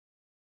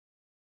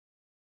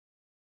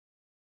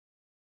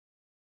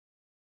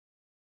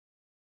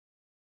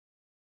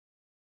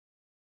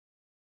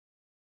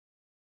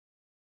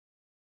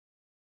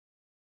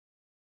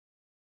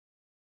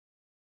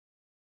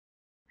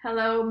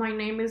Hello, my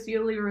name is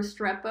Yuly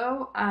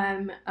Restrepo.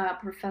 I'm a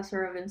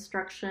professor of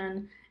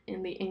instruction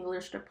in the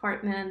English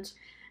department,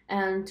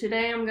 and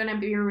today I'm going to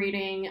be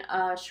reading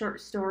a short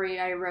story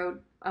I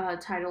wrote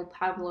titled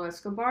Pablo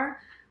Escobar,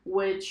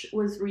 which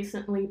was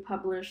recently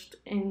published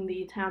in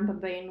the Tampa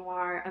Bay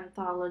noir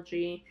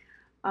anthology.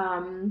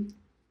 Um,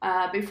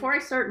 Before I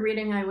start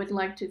reading, I would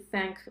like to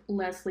thank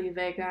Leslie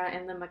Vega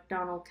and the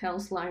McDonald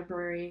Kells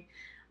Library,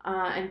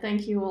 and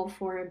thank you all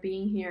for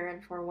being here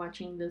and for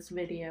watching this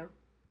video.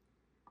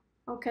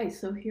 Okay,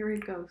 so here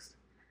it goes.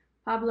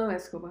 Pablo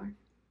Escobar.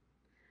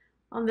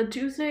 On the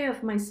Tuesday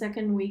of my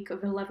second week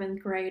of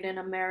 11th grade in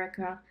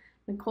America,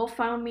 Nicole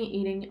found me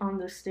eating on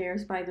the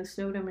stairs by the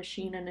soda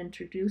machine and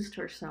introduced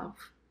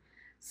herself.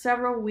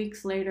 Several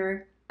weeks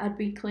later, I'd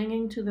be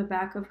clinging to the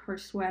back of her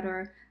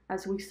sweater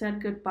as we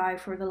said goodbye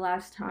for the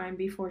last time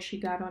before she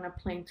got on a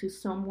plane to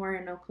somewhere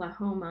in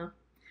Oklahoma.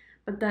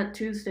 But that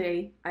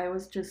Tuesday, I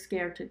was just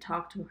scared to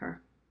talk to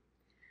her.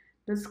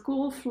 The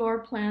school floor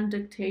plan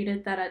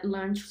dictated that at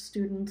lunch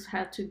students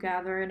had to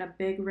gather in a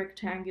big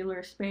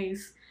rectangular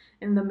space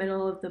in the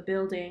middle of the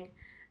building,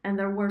 and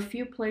there were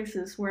few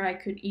places where I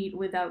could eat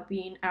without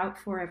being out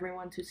for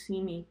everyone to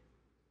see me.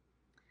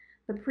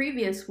 The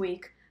previous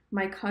week,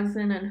 my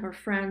cousin and her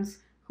friends,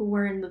 who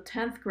were in the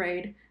 10th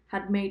grade,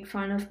 had made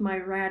fun of my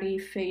ratty,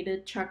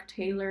 faded Chuck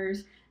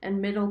Taylors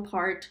and middle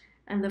part,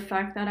 and the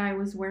fact that I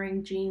was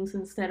wearing jeans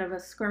instead of a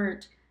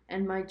skirt,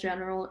 and my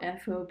general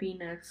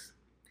FOB-ness.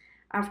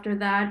 After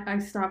that, I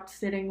stopped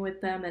sitting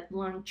with them at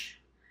lunch.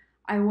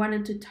 I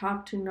wanted to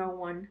talk to no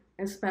one,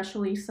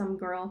 especially some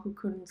girl who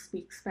couldn't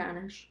speak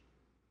Spanish.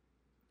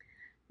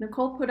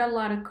 Nicole put a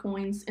lot of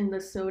coins in the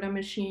soda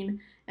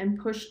machine and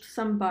pushed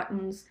some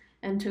buttons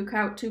and took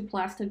out 2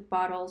 plastic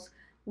bottles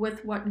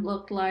with what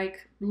looked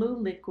like blue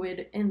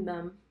liquid in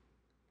them.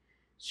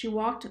 She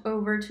walked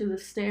over to the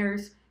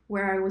stairs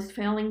where I was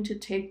failing to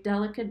take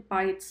delicate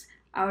bites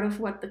out of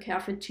what the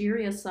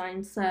cafeteria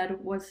sign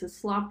said was a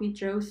Sloppy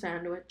Joe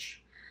sandwich.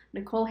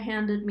 Nicole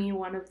handed me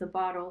one of the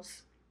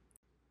bottles.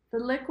 The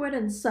liquid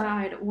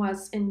inside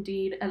was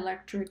indeed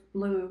electric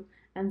blue,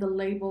 and the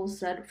label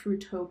said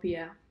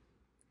Fruitopia.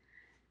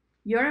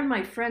 "You're in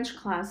my French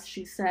class,"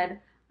 she said.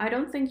 "I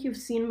don't think you've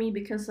seen me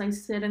because I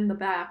sit in the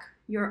back.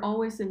 You're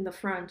always in the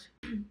front."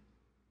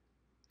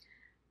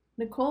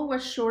 Nicole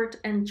was short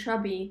and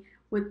chubby,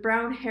 with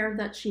brown hair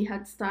that she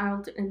had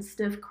styled in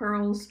stiff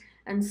curls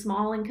and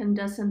small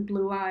incandescent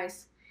blue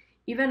eyes.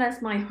 Even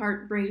as my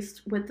heart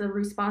raced with the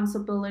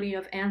responsibility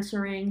of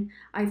answering,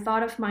 I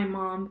thought of my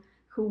mom,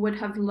 who would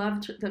have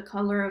loved the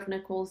color of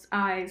Nicole's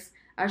eyes,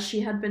 as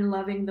she had been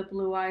loving the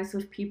blue eyes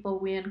of people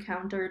we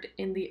encountered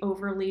in the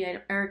overly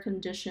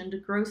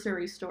air-conditioned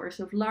grocery stores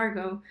of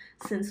Largo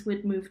since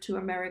we'd moved to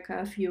America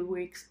a few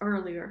weeks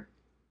earlier.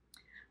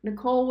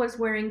 Nicole was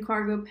wearing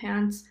cargo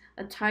pants,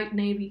 a tight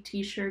navy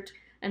t-shirt,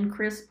 and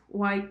crisp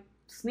white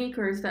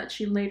sneakers that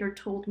she later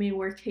told me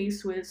were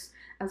K-Swiss,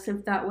 as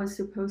if that was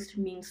supposed to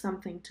mean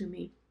something to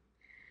me.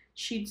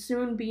 She'd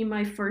soon be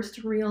my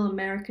first real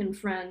American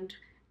friend,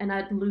 and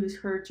I'd lose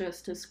her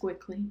just as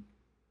quickly.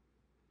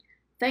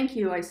 "Thank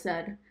you," I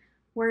said.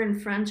 "We're in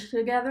French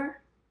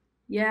together?"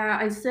 "Yeah,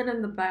 I sit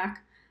in the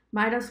back.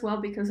 Might as well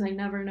because I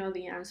never know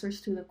the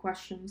answers to the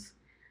questions.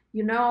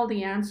 You know all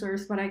the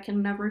answers, but I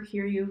can never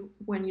hear you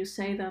when you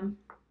say them."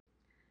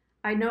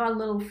 "I know a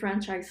little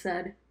French," I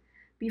said.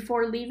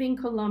 Before leaving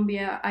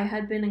Colombia, I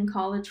had been in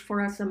college for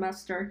a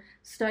semester,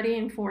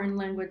 studying foreign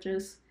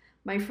languages.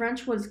 My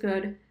French was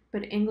good,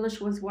 but English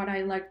was what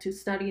I liked to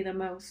study the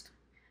most.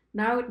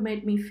 Now it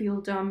made me feel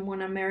dumb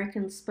when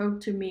Americans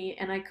spoke to me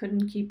and I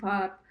couldn't keep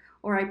up,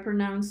 or I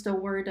pronounced a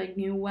word I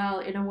knew well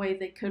in a way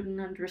they couldn't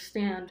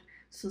understand,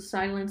 so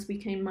silence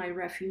became my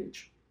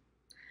refuge.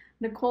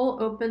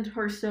 Nicole opened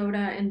her soda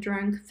and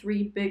drank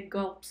 3 big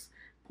gulps,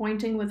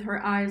 pointing with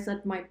her eyes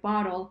at my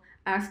bottle,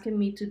 asking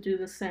me to do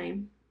the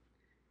same.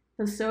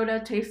 The soda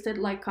tasted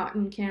like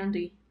cotton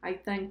candy. I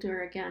thanked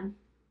her again.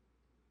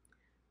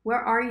 "Where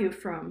are you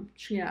from?"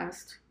 she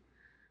asked.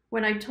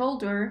 When I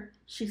told her,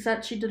 she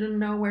said she didn't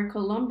know where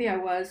Colombia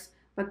was,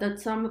 but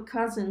that some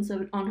cousins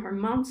on her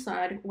mom's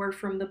side were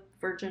from the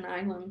Virgin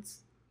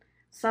Islands.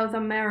 "South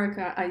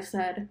America," I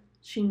said.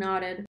 She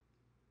nodded.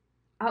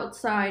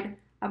 Outside,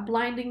 a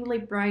blindingly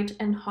bright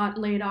and hot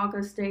late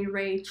August day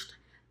raged,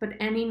 but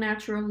any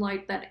natural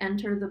light that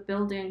entered the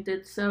building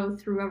did so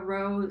through a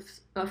row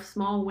of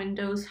small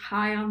windows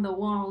high on the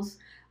walls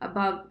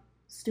above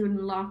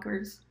student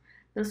lockers.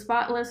 The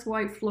spotless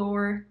white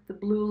floor, the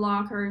blue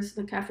lockers,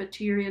 the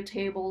cafeteria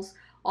tables,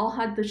 all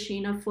had the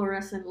sheen of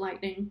fluorescent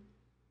lighting.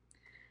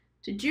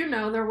 "Did you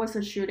know there was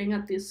a shooting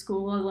at this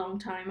school a long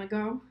time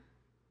ago?"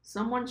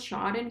 "Someone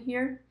shot in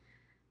here?"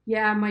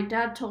 "Yeah, my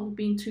dad told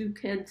me 2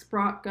 kids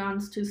brought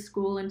guns to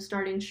school and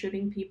started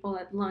shooting people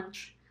at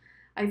lunch.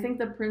 I think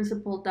the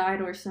principal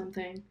died or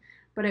something,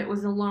 but it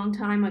was a long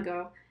time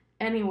ago.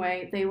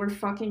 Anyway, they were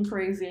fucking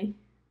crazy."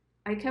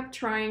 I kept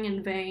trying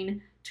in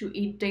vain to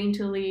eat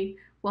daintily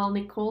while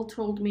Nicole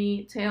told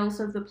me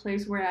tales of the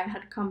place where I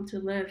had come to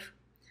live.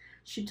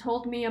 She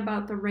told me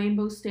about the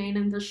rainbow stain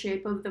in the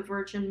shape of the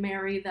Virgin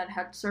Mary that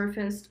had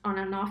surfaced on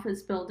an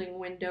office building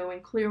window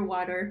in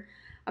Clearwater,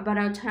 about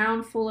a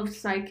town full of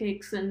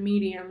psychics and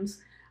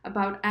mediums,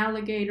 about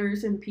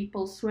alligators in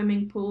people's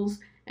swimming pools,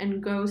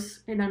 and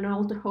ghosts in an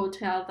old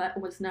hotel that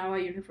was now a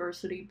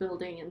university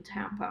building in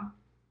Tampa.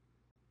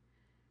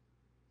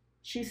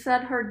 She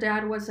said her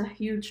dad was a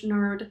huge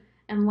nerd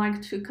and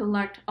liked to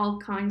collect all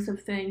kinds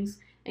of things,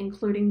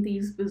 including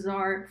these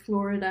bizarre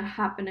Florida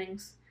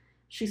happenings.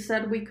 She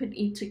said we could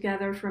eat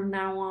together from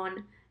now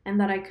on, and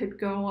that I could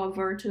go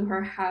over to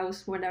her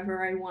house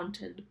whenever I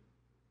wanted.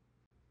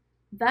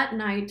 That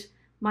night,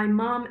 my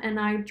mom and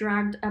I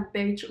dragged a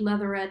beige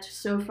leatherette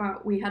sofa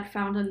we had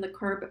found on the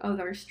curb of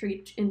our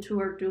street into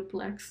our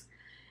duplex.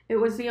 It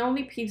was the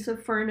only piece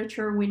of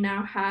furniture we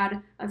now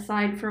had,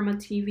 aside from a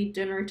TV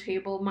dinner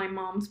table my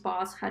mom's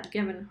boss had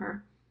given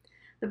her.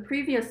 The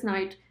previous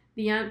night,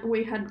 the aunt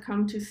we had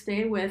come to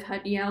stay with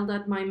had yelled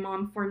at my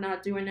mom for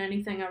not doing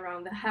anything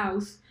around the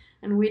house,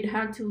 and we'd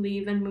had to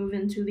leave and move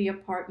into the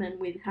apartment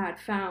we'd had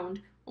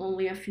found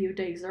only a few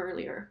days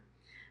earlier.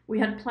 We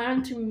had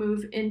planned to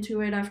move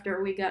into it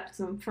after we got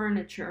some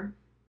furniture.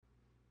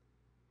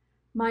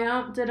 My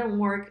aunt didn't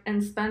work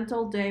and spent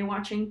all day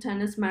watching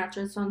tennis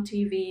matches on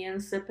TV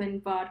and sipping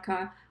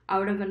vodka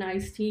out of an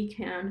iced tea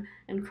can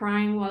and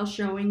crying while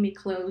showing me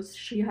clothes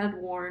she had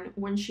worn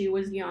when she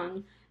was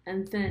young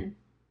and thin.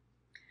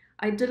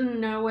 I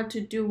didn't know what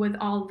to do with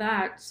all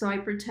that, so I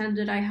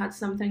pretended I had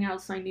something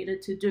else I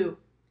needed to do.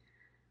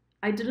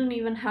 I didn't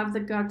even have the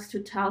guts to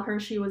tell her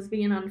she was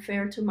being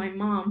unfair to my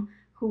mom,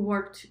 who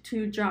worked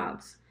 2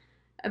 jobs.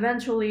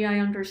 Eventually, I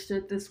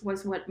understood this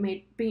was what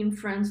made being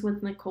friends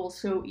with Nicole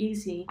so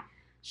easy.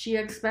 She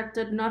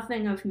expected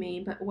nothing of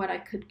me but what I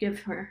could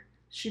give her.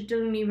 She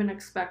didn't even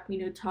expect me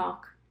to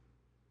talk.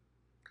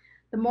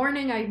 The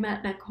morning I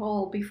met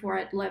Nicole before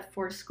I'd left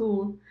for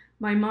school,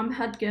 my mom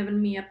had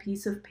given me a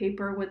piece of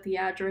paper with the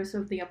address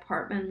of the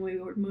apartment we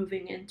were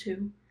moving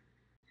into.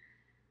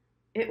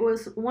 It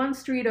was 1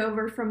 street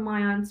over from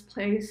my aunt's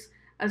place,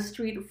 a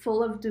street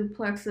full of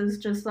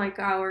duplexes just like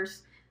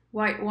ours,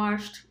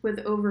 whitewashed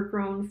with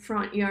overgrown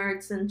front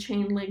yards and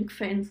chain-link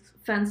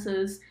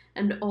fences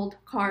and old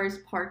cars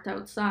parked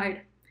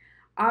outside.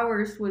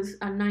 Ours was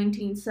a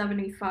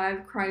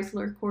 1975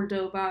 Chrysler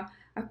Cordoba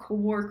a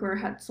coworker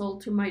had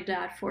sold to my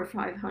dad for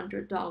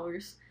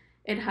 $500.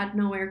 It had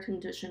no air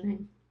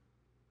conditioning.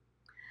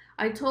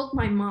 I told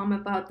my mom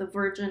about the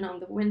Virgin on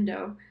the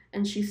window,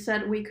 and she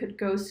said we could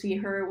go see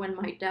her when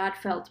my dad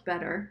felt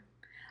better.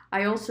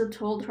 I also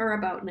told her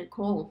about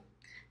Nicole.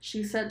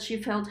 She said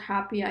she felt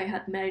happy I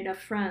had made a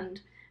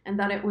friend, and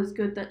that it was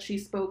good that she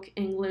spoke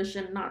English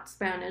and not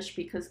Spanish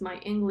because my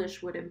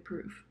English would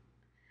improve.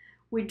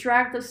 We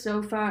dragged the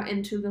sofa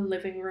into the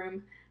living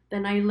room,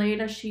 then I laid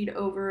a sheet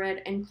over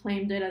it and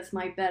claimed it as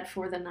my bed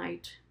for the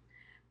night.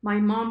 My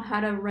mom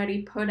had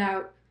already put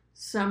out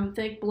some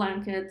thick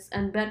blankets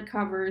and bed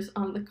covers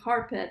on the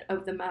carpet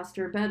of the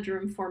master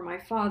bedroom for my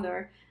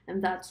father,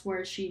 and that's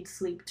where she'd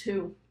sleep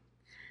too.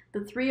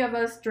 The 3 of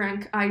us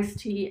drank iced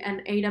tea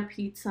and ate a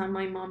pizza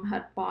my mom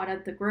had bought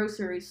at the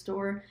grocery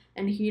store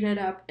and heated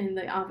up in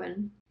the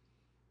oven.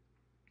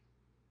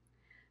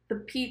 The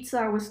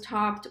pizza was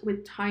topped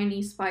with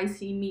tiny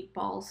spicy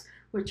meatballs,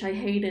 which I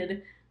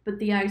hated, but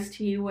the iced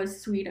tea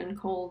was sweet and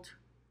cold.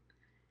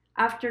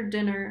 After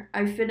dinner,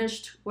 I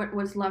finished what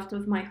was left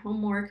of my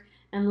homework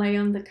and lay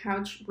on the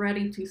couch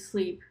ready to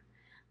sleep.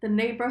 The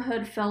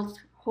neighborhood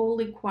felt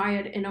wholly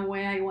quiet in a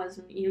way I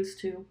wasn't used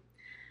to.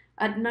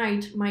 At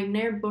night, my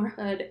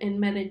neighborhood in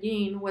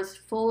Medellin was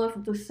full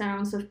of the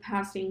sounds of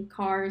passing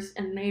cars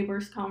and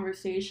neighbors'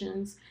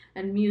 conversations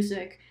and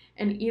music,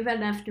 and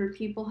even after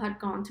people had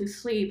gone to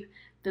sleep,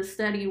 the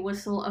steady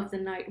whistle of the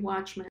night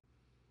watchman.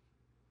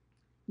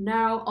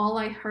 Now all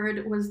I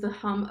heard was the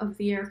hum of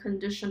the air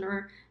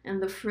conditioner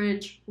and the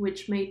fridge,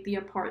 which made the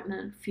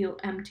apartment feel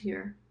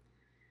emptier.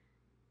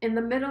 In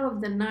the middle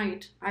of the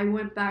night, I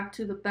went back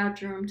to the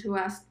bedroom to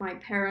ask my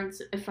parents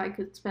if I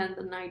could spend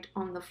the night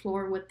on the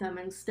floor with them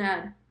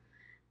instead.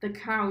 The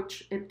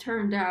couch, it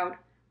turned out,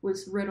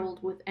 was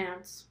riddled with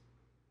ants.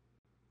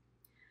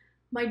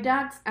 My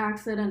dad's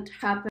accident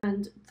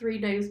happened 3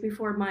 days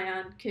before my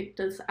aunt kicked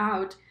us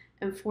out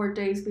and 4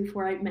 days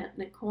before I met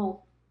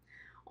Nicole.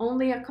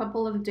 Only a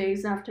couple of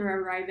days after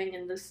arriving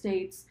in the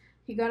States,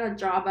 he got a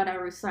job at a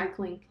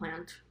recycling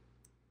plant.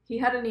 He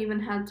hadn't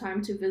even had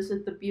time to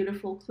visit the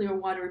beautiful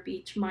Clearwater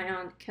beach my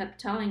aunt kept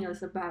telling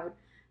us about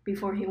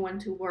before he went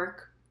to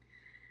work.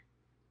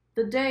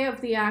 The day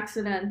of the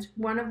accident,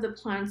 one of the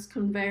plant's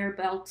conveyor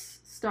belts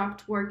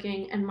stopped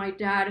working, and my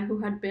dad, who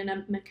had been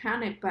a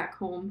mechanic back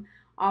home,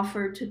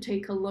 offered to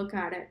take a look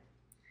at it.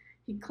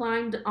 He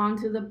climbed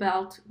onto the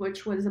belt,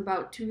 which was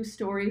about 2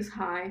 stories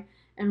high,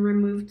 and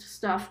removed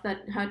stuff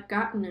that had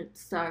gotten it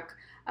stuck,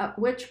 at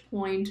which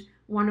point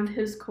one of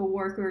his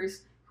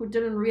coworkers, who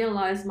didn't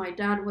realize my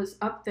dad was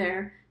up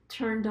there,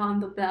 turned on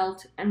the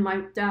belt, and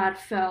my dad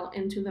fell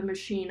into the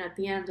machine at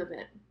the end of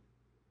it.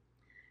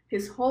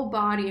 His whole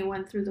body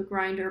went through the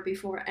grinder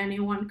before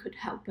anyone could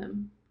help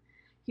him.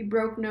 He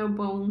broke no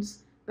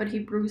bones, but he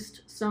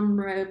bruised some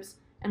ribs,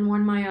 and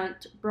when my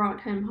aunt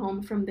brought him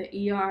home from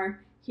the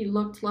ER, he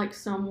looked like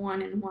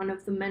someone in one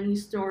of the many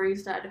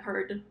stories I'd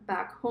heard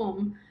back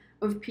home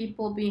of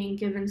people being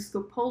given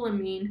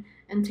scopolamine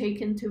and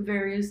taken to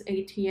various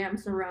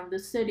ATMs around the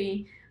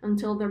city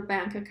until their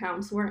bank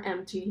accounts were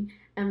empty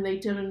and they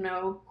didn't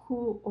know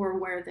who or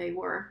where they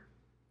were.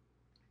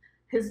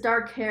 His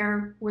dark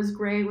hair was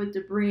gray with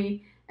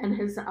debris, and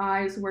his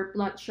eyes were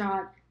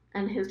bloodshot,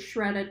 and his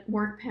shredded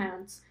work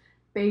pants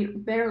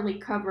barely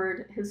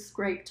covered his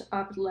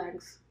scraped-up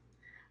legs.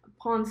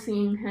 Upon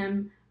seeing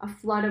him, a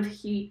flood of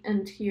heat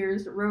and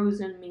tears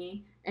rose in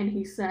me, and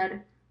he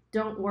said,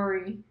 "Don't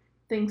worry,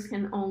 things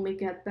can only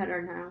get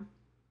better now."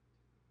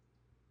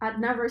 I'd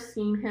never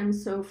seen him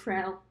so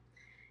frail.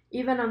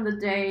 Even on the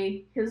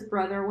day his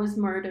brother was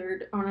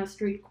murdered on a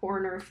street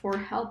corner for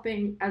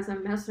helping as a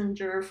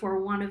messenger for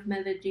one of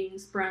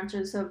Medellin's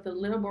branches of the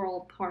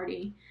Liberal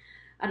Party,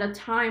 at a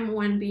time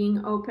when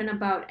being open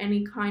about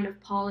any kind of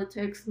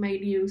politics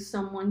made you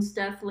someone's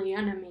deathly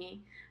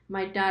enemy,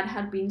 my dad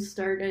had been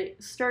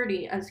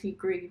sturdy as he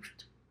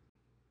grieved.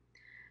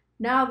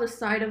 Now the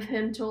sight of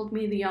him told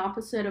me the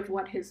opposite of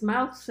what his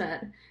mouth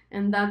said,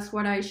 and that's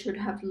what I should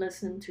have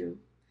listened to.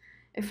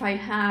 If I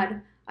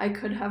had, I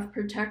could have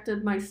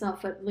protected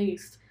myself at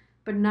least,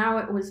 but now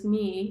it was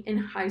me, in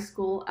high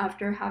school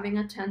after having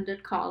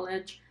attended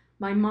college,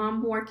 my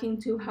mom working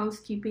 2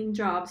 housekeeping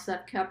jobs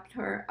that kept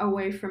her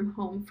away from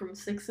home from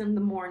 6 in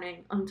the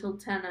morning until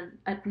 10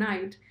 at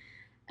night,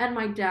 and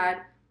my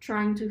dad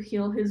trying to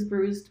heal his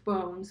bruised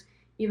bones,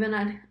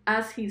 even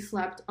as he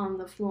slept on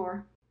the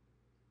floor.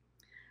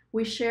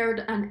 We shared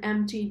an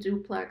empty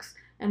duplex,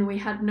 and we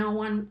had no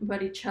one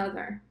but each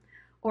other,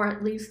 or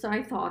at least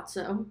I thought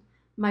so.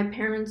 My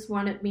parents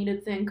wanted me to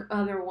think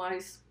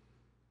otherwise.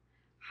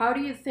 "How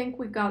do you think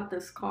we got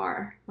this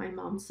car?" my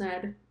mom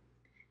said.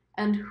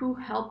 "And who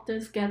helped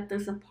us get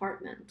this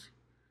apartment?"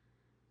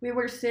 We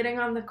were sitting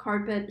on the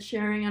carpet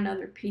sharing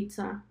another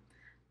pizza.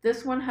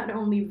 This one had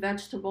only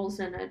vegetables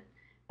in it,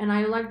 and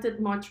I liked it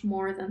much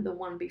more than the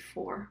one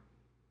before.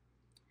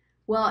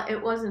 "Well,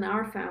 it wasn't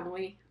our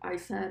family," I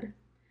said.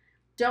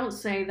 "Don't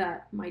say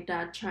that," my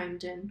dad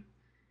chimed in.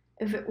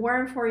 "If it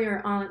weren't for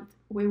your aunt,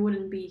 we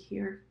wouldn't be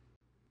here."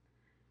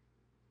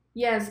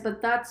 "Yes,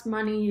 but that's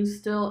money you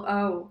still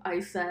owe," I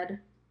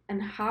said.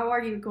 "And how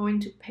are you going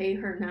to pay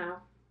her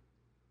now?"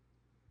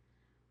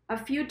 A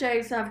few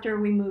days after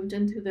we moved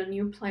into the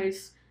new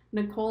place,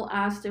 Nicole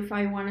asked if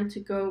I wanted to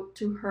go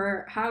to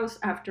her house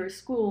after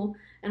school,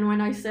 and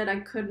when I said I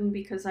couldn't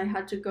because I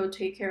had to go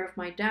take care of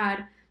my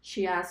dad,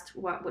 she asked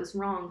what was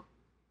wrong.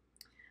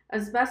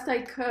 As best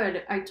I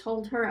could, I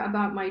told her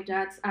about my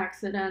dad's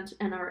accident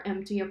and our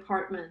empty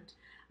apartment,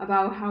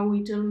 about how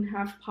we didn't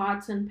have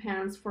pots and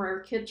pans for our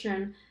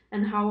kitchen,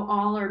 and how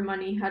all our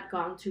money had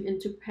gone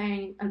into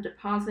paying a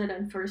deposit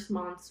and first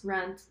month's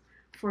rent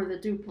for the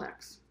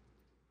duplex.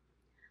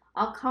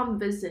 "I'll come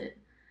visit.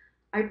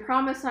 I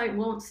promise I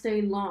won't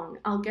stay long.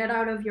 I'll get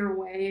out of your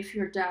way if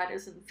your dad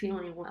isn't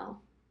feeling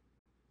well."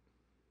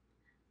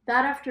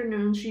 That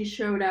afternoon she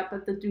showed up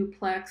at the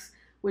duplex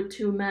with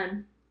 2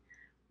 men.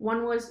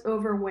 One was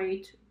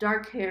overweight,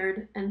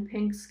 dark-haired, and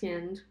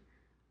pink-skinned.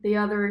 The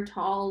other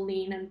tall,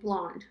 lean, and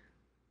blonde.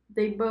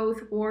 They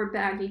both wore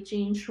baggy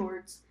jean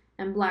shorts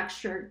and black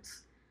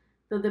shirts,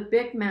 though the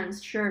big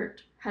man's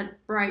shirt had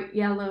bright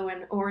yellow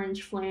and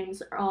orange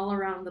flames all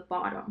around the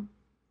bottom.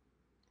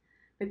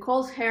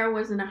 Nicole's hair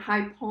was in a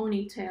high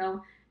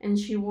ponytail, and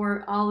she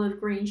wore olive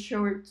green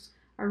shorts,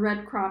 a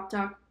red crop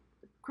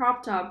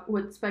top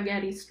with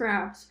spaghetti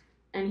straps,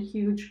 and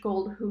huge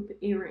gold hoop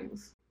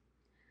earrings.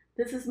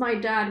 "This is my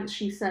dad,"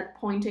 she said,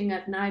 pointing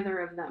at neither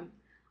of them.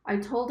 "I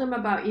told him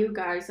about you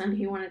guys, and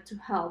he wanted to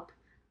help.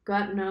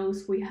 God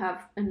knows we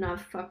have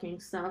enough fucking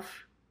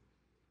stuff."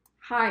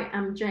 "Hi,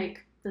 I'm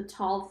Jake," the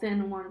tall,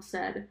 thin one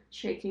said,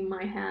 shaking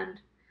my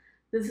hand.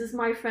 "This is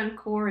my friend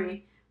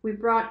Corey. We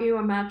brought you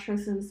a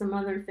mattress and some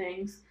other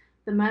things.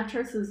 The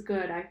mattress is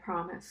good, I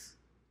promise."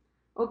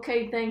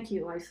 "Okay, thank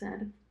you," I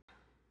said.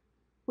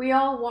 We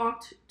all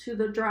walked to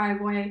the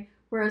driveway,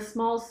 where a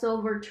small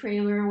silver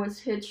trailer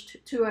was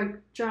hitched to a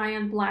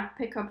giant black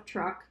pickup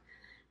truck.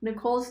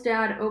 Nicole's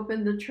dad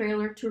opened the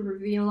trailer to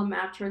reveal a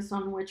mattress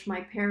on which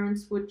my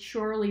parents would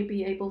surely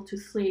be able to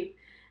sleep,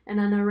 and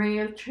an array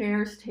of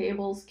chairs,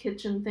 tables,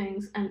 kitchen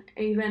things, and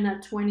even a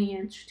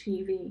 20-inch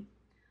TV.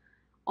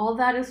 "All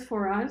that is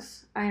for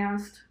us?" I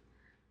asked.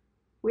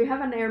 "We have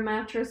an air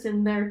mattress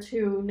in there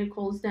too,"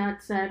 Nicole's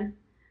dad said.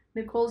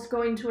 "Nicole's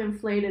going to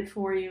inflate it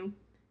for you.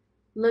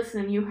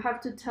 Listen, you have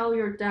to tell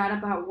your dad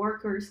about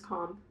workers'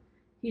 comp.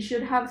 He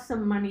should have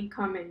some money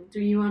coming, do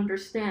you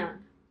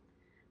understand?"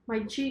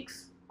 My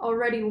cheeks,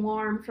 already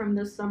warm from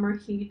the summer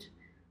heat,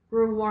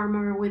 grew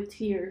warmer with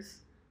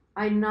tears.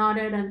 I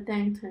nodded and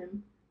thanked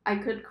him. I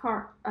could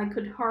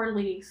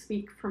hardly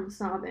speak from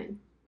sobbing.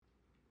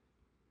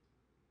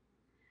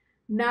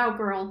 "Now,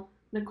 girl,"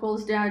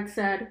 Nicole's dad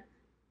said,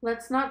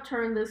 "let's not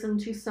turn this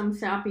into some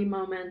sappy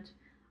moment.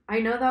 I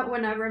know that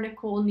whenever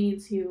Nicole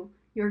needs you,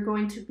 you're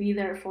going to be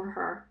there for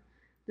her.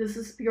 This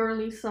is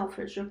purely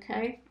selfish,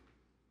 okay?"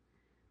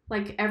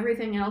 Like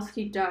everything else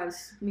he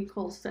does,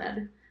 Nicole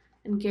said,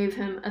 and gave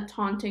him a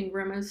taunting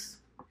grimace.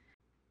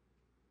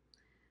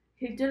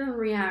 He didn't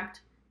react,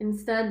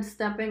 instead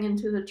stepping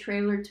into the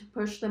trailer to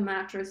push the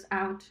mattress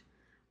out.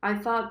 I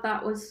thought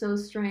that was so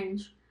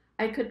strange.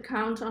 I could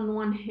count on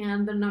one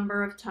hand the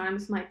number of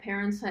times my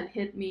parents had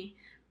hit me,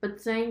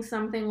 but saying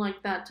something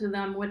like that to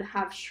them would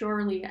have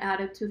surely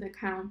added to the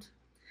count.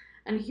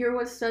 And here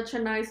was such a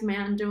nice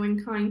man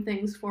doing kind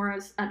things for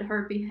us at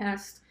her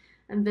behest,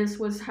 and this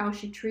was how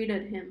she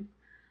treated him.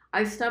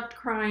 I stopped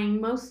crying,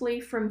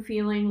 mostly from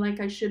feeling like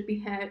I should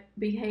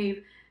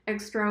behave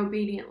extra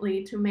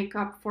obediently to make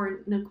up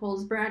for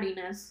Nicole's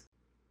brattiness.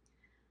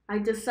 I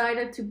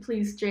decided to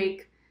please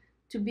Jake,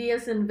 to be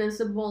as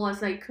invisible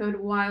as I could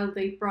while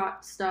they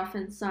brought stuff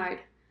inside.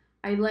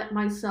 I let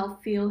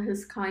myself feel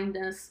his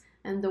kindness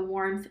and the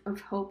warmth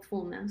of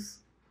hopefulness.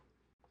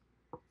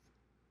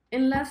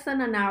 In less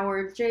than an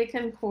hour, Jake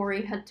and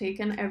Corey had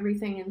taken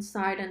everything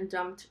inside and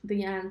dumped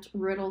the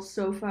ant-riddled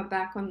sofa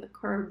back on the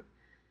curb.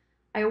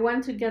 I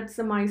went to get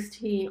some iced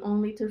tea,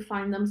 only to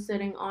find them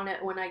sitting on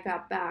it when I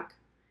got back.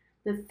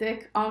 The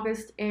thick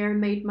August air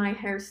made my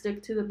hair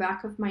stick to the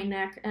back of my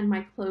neck and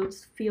my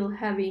clothes feel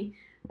heavy,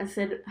 as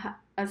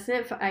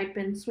if I'd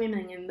been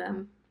swimming in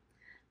them.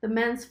 The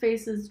men's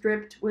faces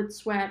dripped with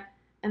sweat,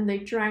 and they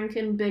drank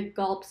in big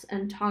gulps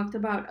and talked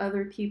about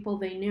other people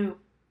they knew.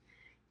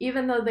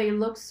 Even though they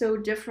looked so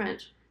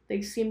different,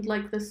 they seemed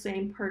like the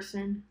same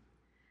person.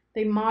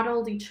 They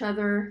modeled each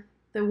other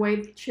the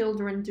way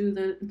children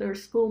do their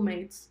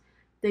schoolmates.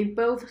 They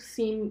both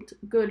seemed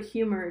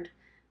good-humored.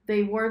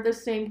 They wore the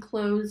same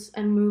clothes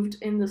and moved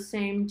in the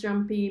same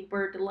jumpy,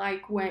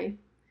 bird-like way.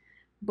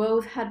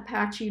 Both had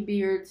patchy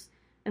beards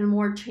and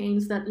wore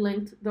chains that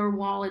linked their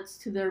wallets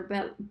to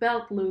their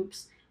belt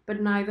loops,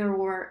 but neither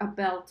wore a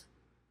belt.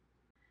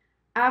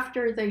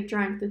 After they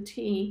drank the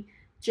tea,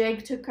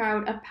 Jake took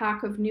out a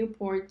pack of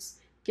Newports,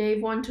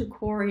 gave one to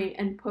Corey,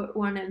 and put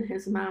one in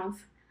his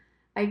mouth.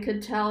 I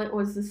could tell it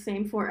was the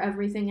same for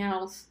everything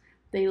else.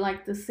 They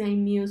liked the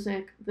same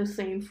music, the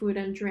same food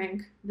and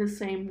drink, the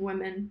same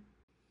women.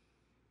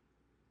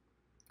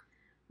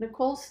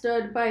 Nicole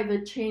stood by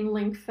the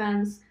chain-link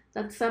fence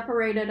that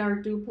separated our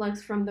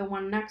duplex from the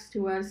one next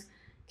to us,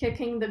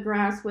 kicking the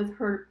grass with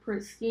her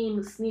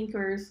pristine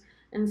sneakers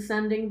and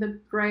sending the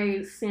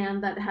gray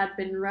sand that had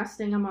been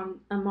resting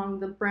among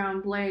the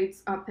brown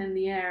blades up in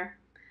the air.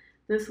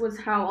 This was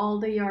how all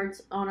the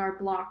yards on our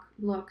block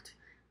looked,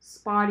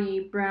 spotty,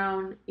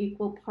 brown,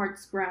 equal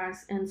parts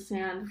grass and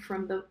sand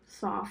from the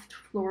soft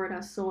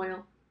Florida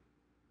soil.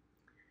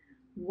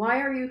 "Why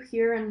are you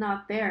here and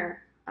not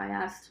there?" I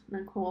asked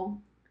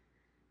Nicole.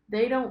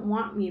 "They don't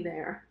want me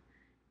there.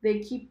 They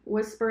keep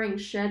whispering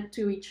shit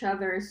to each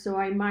other, so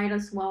I might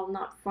as well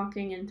not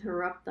fucking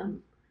interrupt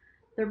them.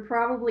 They're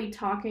probably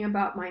talking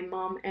about my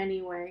mom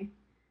anyway.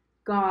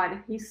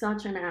 God, he's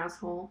such an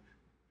asshole."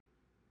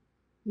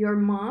 "Your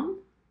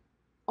mom?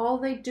 All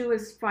they do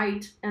is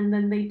fight, and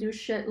then they do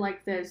shit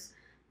like this.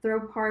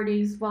 Throw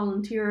parties,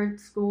 volunteer at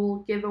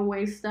school, give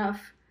away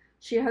stuff.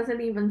 She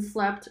hasn't even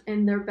slept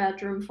in their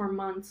bedroom for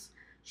months.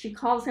 She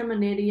calls him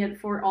an idiot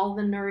for all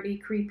the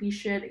nerdy, creepy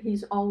shit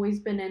he's always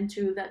been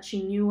into that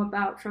she knew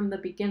about from the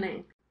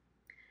beginning.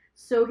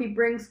 So he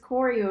brings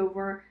Corey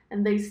over,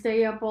 and they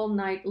stay up all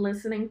night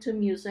listening to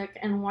music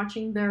and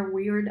watching their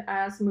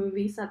weird-ass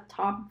movies at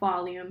top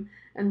volume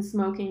and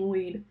smoking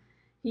weed.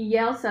 He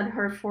yells at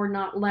her for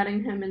not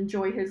letting him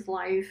enjoy his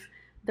life.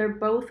 They're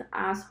both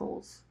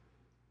assholes."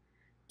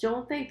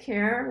 "Don't they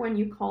care when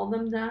you call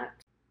them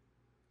that?"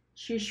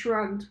 She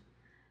shrugged.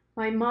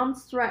 "My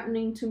mom's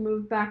threatening to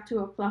move back to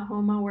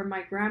Oklahoma where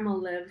my grandma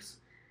lives.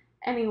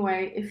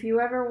 Anyway, if you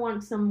ever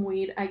want some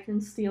weed, I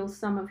can steal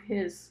some of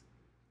his."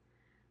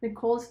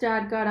 Nicole's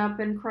dad got up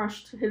and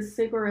crushed his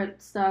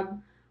cigarette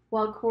stub,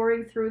 while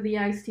Corey threw the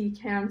iced tea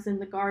cans in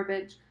the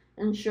garbage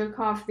and shook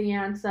off the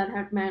ants that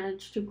had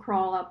managed to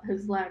crawl up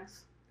his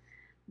legs.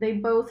 They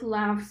both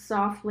laughed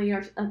softly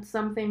at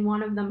something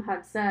one of them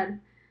had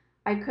said.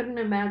 I couldn't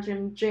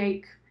imagine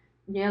Jake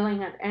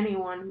yelling at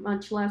anyone,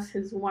 much less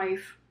his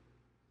wife.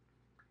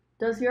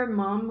 "Does your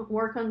mom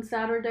work on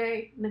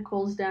Saturday?"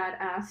 Nicole's dad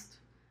asked.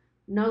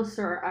 "No,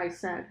 sir," I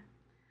said.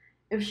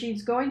 "If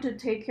she's going to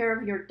take care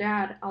of your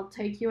dad, I'll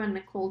take you and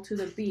Nicole to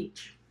the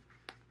beach."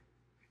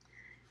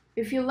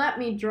 "If you let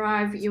me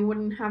drive, you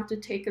wouldn't have to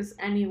take us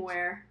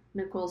anywhere,"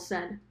 Nicole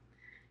said.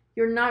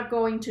 "You're not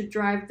going to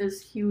drive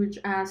this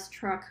huge-ass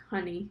truck,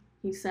 honey,"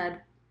 he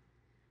said.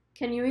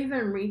 "Can you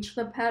even reach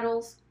the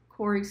pedals?"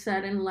 Corey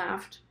said and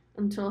laughed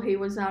until he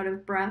was out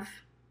of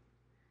breath.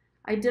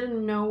 I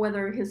didn't know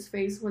whether his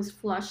face was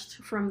flushed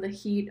from the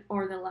heat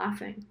or the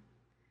laughing.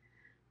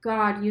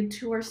 "God, you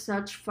two are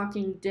such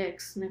fucking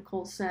dicks,"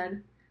 Nicole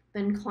said,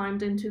 then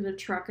climbed into the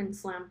truck and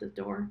slammed the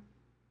door.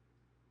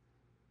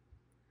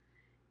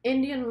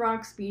 Indian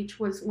Rocks Beach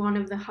was one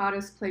of the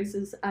hottest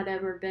places I'd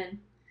ever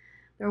been.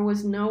 There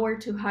was nowhere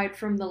to hide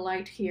from the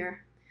light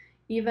here.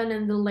 Even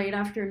in the late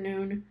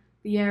afternoon,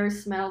 the air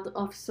smelled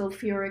of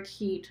sulfuric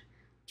heat,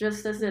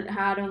 just as it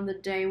had on the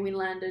day we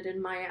landed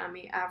in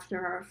Miami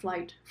after our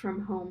flight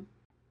from home.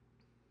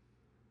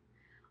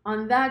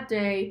 On that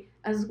day,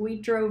 as we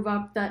drove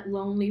up that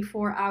lonely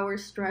 4-hour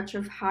stretch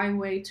of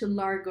highway to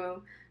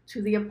Largo,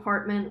 to the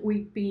apartment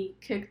we'd be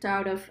kicked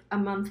out of a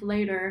month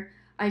later,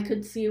 I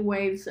could see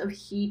waves of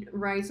heat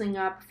rising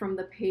up from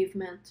the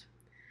pavement.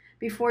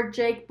 Before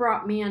Jake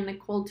brought me and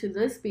Nicole to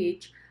this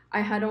beach,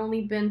 I had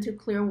only been to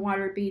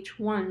Clearwater Beach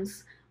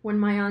once, when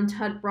my aunt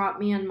had brought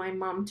me and my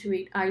mom to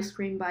eat ice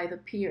cream by the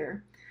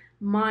pier.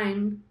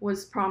 Mine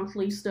was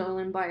promptly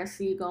stolen by a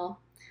seagull.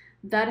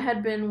 That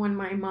had been when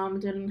my mom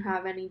didn't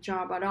have any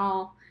job at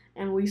all,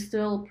 and we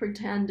still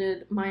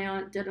pretended my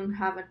aunt didn't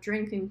have a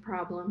drinking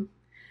problem.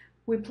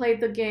 We played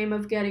the game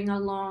of getting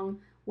along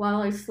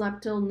while I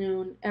slept till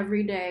noon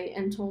every day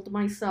and told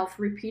myself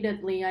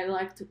repeatedly I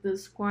liked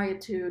this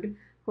quietude,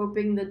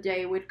 hoping the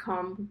day would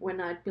come when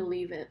I'd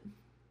believe it.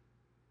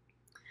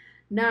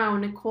 Now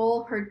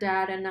Nicole, her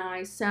dad, and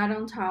I sat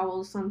on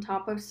towels on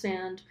top of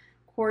sand,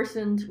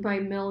 coarsened by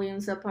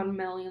millions upon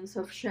millions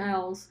of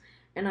shells,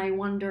 and I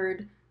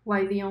wondered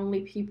why the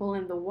only people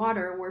in the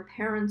water were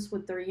parents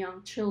with their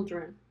young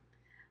children.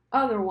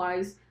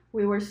 Otherwise,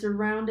 we were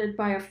surrounded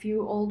by a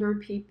few older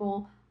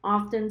people,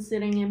 often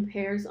sitting in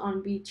pairs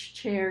on beach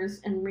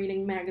chairs and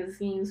reading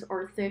magazines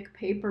or thick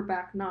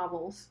paperback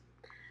novels.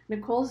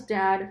 Nicole's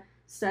dad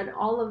said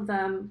all of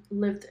them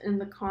lived in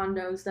the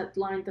condos that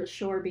lined the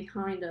shore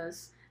behind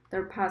us,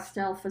 their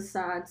pastel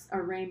facades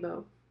a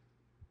rainbow.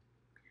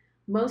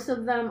 Most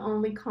of them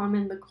only come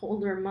in the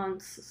colder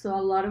months, so a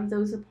lot of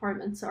those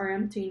apartments are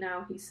empty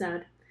now, he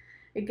said.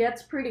 It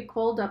gets pretty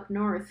cold up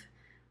north,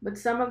 but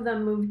some of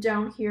them moved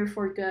down here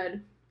for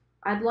good.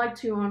 I'd like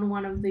to own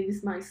one of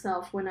these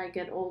myself when I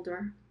get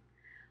older.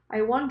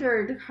 I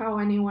wondered how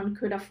anyone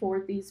could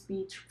afford these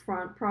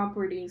beachfront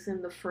properties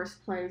in the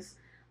first place,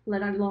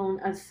 let alone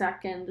a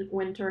second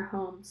winter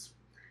homes.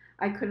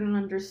 I couldn't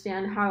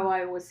understand how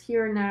I was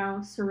here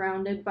now,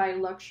 surrounded by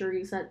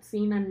luxuries I'd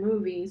seen in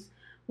movies,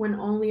 when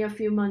only a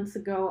few months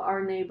ago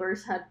our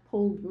neighbors had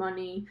pulled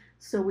money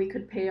so we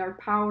could pay our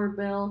power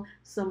bill,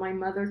 so my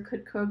mother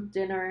could cook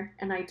dinner,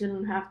 and I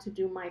didn't have to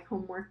do my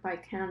homework by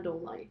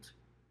candlelight.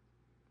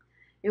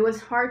 It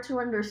was hard to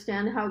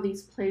understand how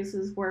these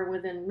places were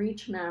within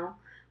reach now,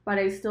 but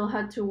I still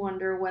had to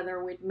wonder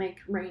whether we'd make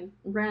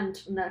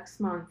rent next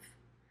month.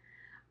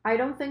 I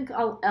don't think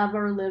I'll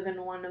ever live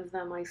in one of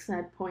them, I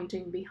said,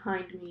 pointing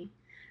behind me.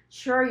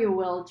 Sure you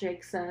will,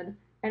 Jake said.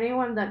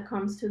 Anyone that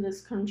comes to this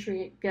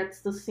country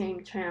gets the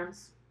same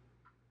chance.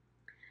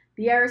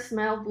 The air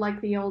smelled like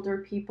the older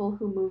people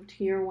who moved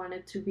here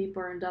wanted to be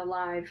burned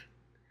alive.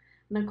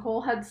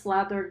 Nicole had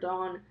slathered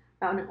on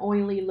an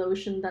oily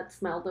lotion that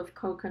smelled of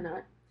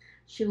coconut.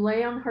 She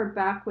lay on her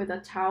back with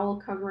a towel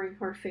covering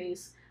her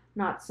face,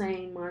 not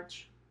saying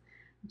much.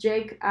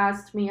 Jake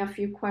asked me a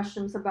few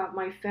questions about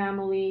my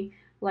family,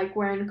 like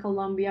where in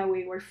Colombia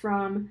we were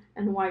from,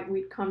 and why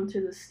we'd come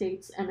to the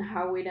States, and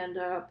how we'd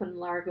ended up in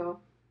Largo.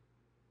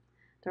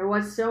 There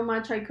was so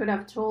much I could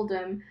have told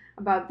him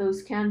about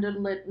those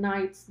candlelit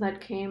nights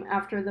that came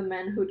after the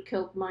men who'd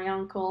killed my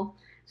uncle,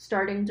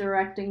 starting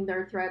directing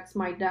their threats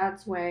my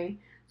dad's way,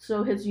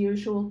 so his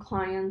usual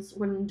clients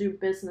wouldn't do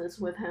business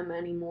with him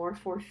anymore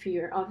for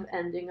fear of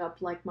ending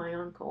up like my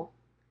uncle.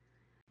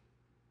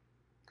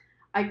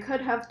 I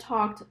could have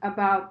talked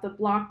about the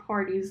block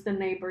parties the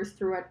neighbors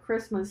threw at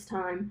Christmas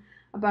time,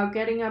 about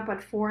getting up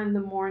at 4 in the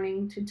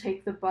morning to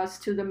take the bus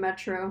to the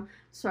metro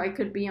so I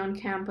could be on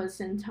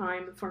campus in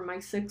time for my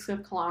 6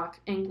 o'clock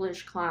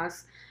English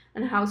class,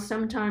 and how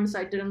sometimes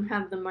I didn't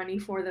have the money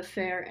for the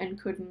fare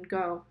and couldn't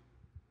go.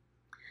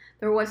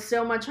 There was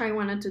so much I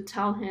wanted to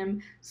tell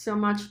him, so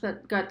much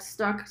that got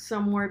stuck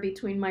somewhere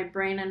between my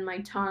brain and my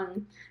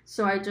tongue,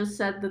 so I just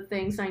said the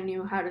things I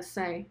knew how to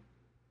say.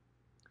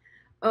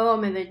 Oh,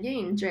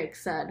 Medellin, Jake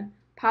said.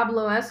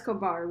 Pablo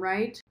Escobar,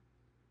 right?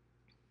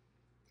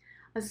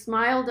 I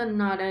smiled and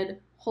nodded,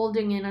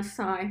 holding in a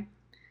sigh.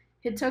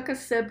 He took a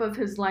sip of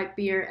his light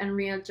beer and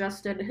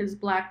readjusted his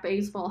black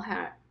baseball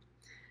hat.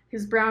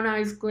 His brown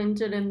eyes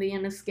glinted in the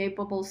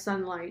inescapable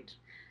sunlight.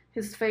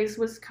 His face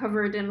was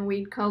covered in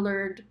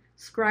weed-colored,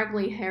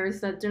 scraggly hairs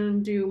that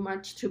didn't do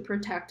much to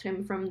protect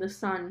him from the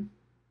sun.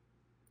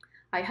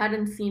 I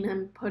hadn't seen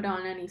him put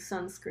on any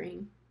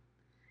sunscreen.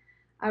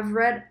 I've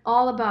read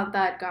all about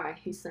that guy,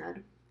 he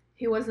said.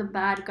 He was a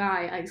bad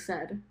guy, I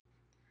said.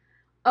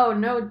 Oh,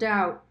 no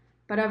doubt.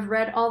 But I've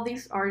read all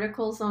these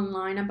articles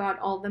online about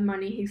all the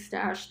money he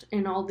stashed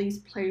in all these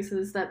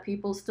places that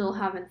people still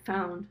haven't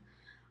found.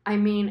 I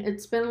mean,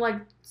 it's been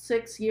like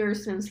 6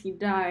 years since he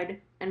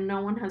died, and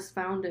no one has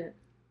found it.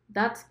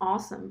 That's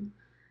awesome.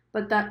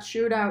 But that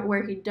shootout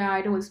where he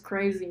died was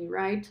crazy,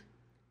 right?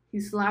 He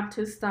slapped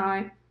his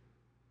thigh.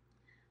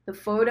 The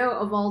photo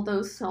of all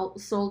those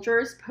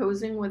soldiers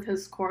posing with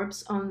his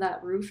corpse on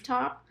that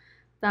rooftop,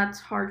 that's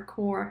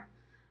hardcore.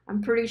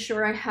 I'm pretty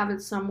sure I have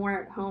it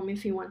somewhere at home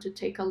if you want to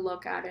take a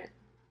look at it.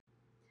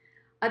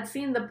 I'd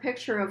seen the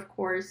picture, of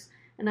course,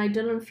 and I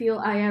didn't feel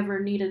I ever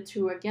needed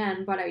to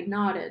again, but I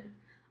nodded.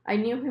 I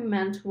knew he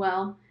meant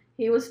well.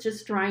 He was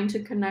just trying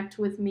to connect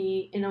with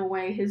me in a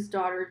way his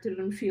daughter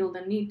didn't feel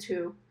the need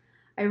to.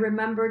 I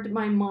remembered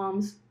my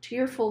mom's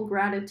tearful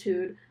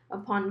gratitude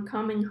upon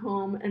coming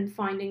home and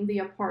finding the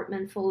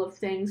apartment full of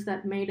things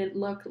that made it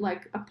look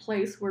like a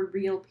place where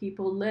real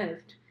people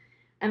lived,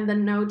 and the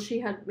note she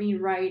had me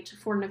write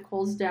for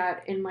Nicole's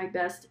dad in my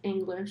best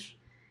English.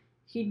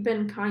 He'd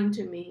been kind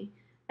to me,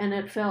 and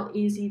it felt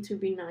easy to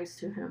be nice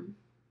to him.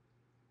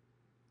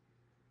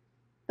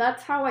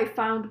 That's how I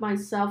found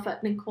myself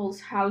at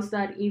Nicole's house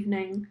that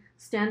evening,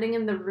 standing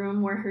in the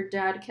room where her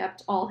dad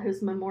kept all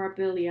his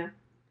memorabilia.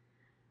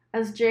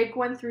 As Jake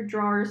went through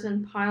drawers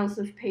and piles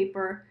of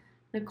paper,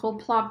 Nicole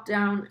plopped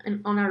down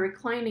on a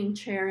reclining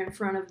chair in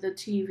front of the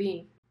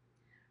TV.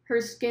 Her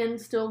skin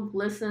still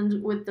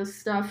glistened with the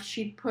stuff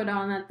she'd put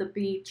on at the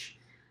beach,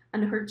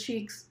 and her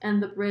cheeks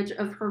and the bridge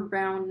of her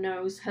round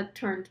nose had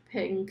turned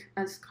pink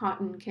as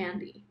cotton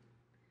candy.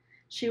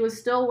 She was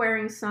still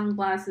wearing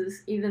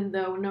sunglasses even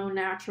though no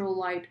natural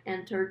light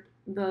entered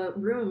the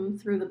room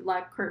through the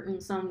black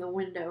curtains on the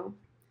window.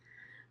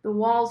 The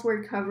walls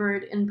were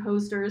covered in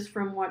posters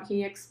from what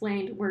he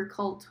explained were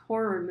cult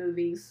horror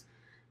movies,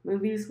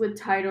 movies with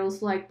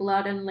titles like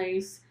Blood and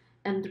Lace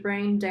and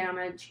Brain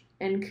Damage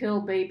and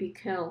Kill Baby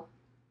Kill.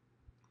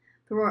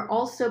 There were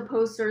also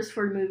posters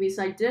for movies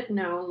I did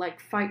know, like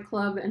Fight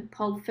Club and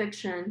Pulp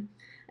Fiction,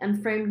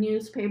 and framed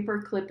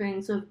newspaper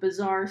clippings of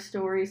bizarre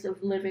stories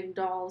of living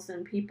dolls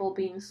and people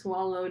being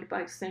swallowed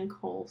by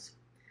sinkholes.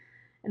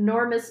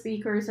 Enormous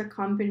speakers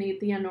accompanied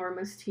the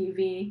enormous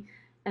TV,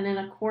 and in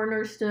a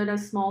corner stood a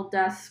small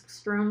desk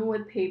strewn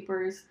with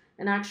papers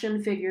and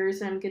action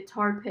figures and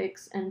guitar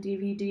picks and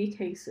DVD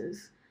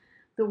cases.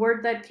 The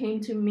word that came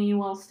to me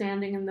while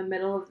standing in the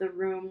middle of the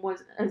room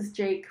was, as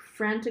Jake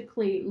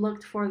frantically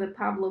looked for the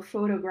Pablo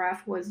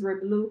photograph, was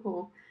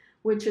reblujo,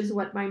 which is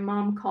what my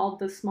mom called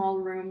the small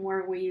room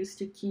where we used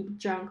to keep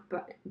junk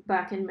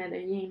back in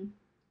Medellin.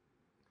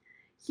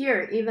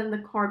 Here, even the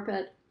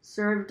carpet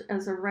served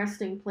as a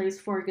resting place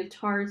for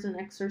guitars and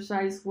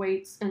exercise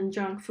weights and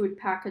junk food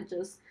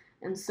packages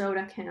and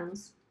soda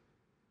cans.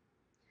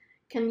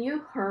 "Can you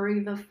hurry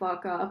the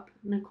fuck up?"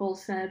 Nicole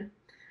said.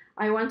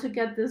 "I want to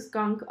get this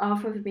gunk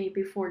off of me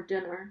before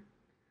dinner.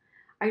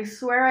 I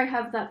swear I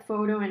have that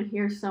photo in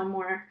here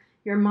somewhere.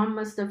 Your mom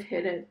must have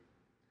hid it."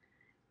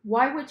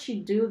 "Why would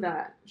she do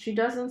that? She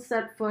doesn't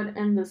set foot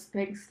in this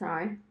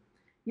pigsty.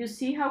 You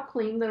see how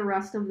clean the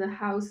rest of the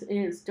house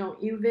is,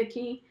 don't you,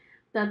 Vicky?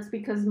 That's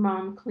because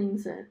Mom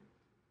cleans it."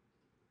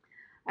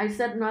 I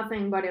said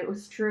nothing, but it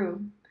was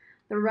true.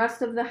 The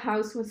rest of the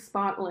house was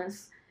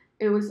spotless.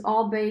 It was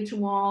all beige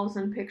walls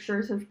and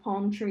pictures of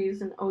palm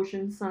trees and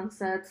ocean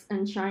sunsets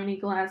and shiny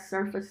glass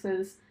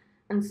surfaces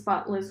and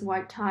spotless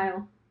white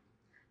tile.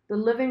 The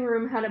living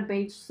room had a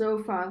beige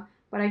sofa,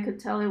 but I could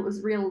tell it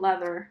was real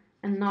leather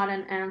and not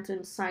an ant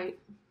in sight.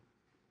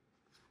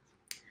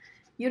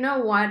 "You know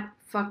what?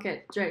 Fuck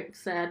it," Jake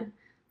said,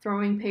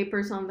 throwing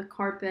papers on the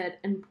carpet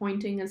and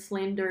pointing a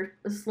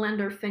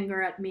slender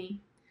finger at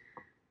me.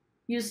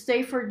 "You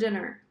stay for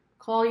dinner.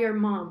 Call your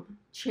mom.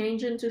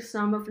 Change into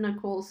some of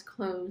Nicole's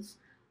clothes.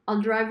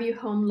 I'll drive you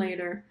home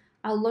later.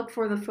 I'll look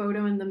for the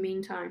photo in the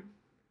meantime."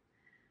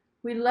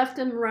 We left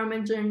him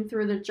rummaging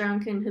through the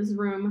junk in his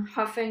room,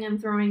 huffing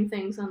and throwing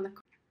things on the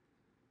carpet.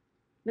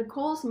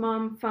 Nicole's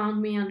mom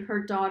found me and her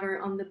daughter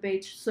on the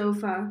beige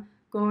sofa,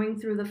 going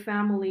through the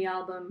family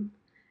album.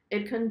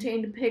 It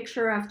contained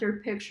picture after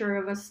picture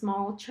of a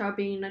small,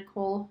 chubby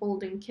Nicole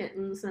holding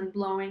kittens and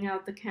blowing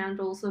out the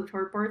candles of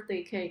her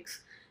birthday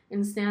cakes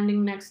and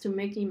standing next to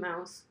Mickey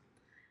Mouse.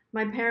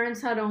 My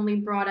parents had only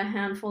brought a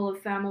handful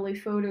of family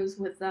photos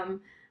with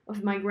them,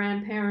 of my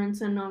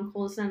grandparents and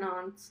uncles and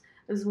aunts,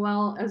 as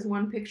well as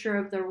one picture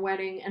of their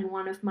wedding and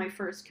one of my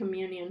first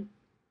communion.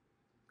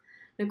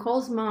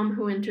 Nicole's mom,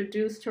 who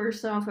introduced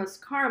herself as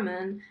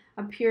Carmen,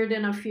 appeared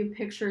in a few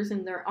pictures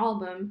in their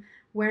album,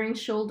 wearing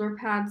shoulder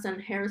pads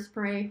and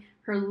hairspray,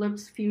 her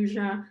lips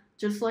fuchsia,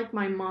 just like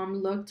my mom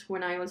looked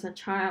when I was a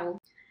child.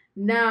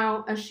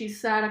 Now, as she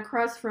sat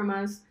across from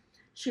us,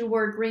 she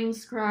wore green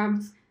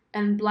scrubs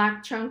and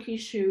black chunky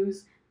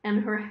shoes,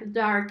 and her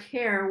dark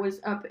hair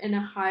was up in a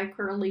high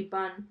curly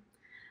bun.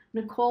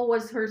 Nicole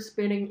was her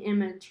spitting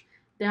image,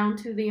 down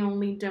to the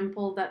only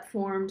dimple that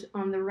formed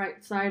on the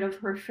right side of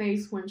her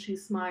face when she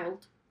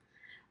smiled.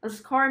 As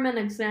Carmen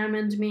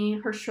examined me,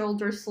 her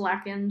shoulders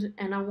slackened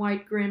and a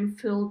wide grin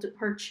filled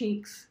her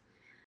cheeks.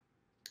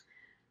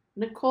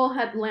 Nicole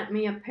had lent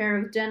me a pair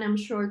of denim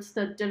shorts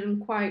that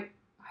didn't quite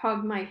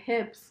hug my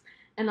hips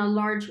and a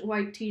large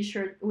white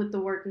t-shirt with the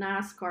word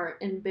NASCAR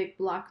in big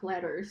block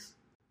letters.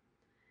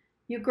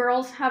 "You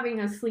girls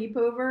having a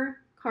sleepover?"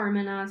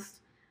 Carmen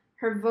asked.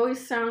 Her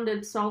voice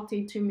sounded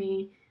salty to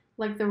me,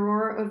 like the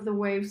roar of the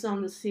waves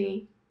on the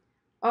sea.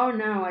 "Oh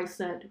no," I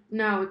said.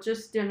 "No,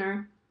 just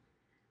dinner."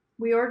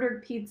 "We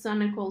ordered pizza,"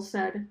 Nicole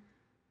said.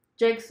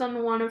 "Jake's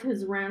on one of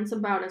his rants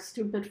about a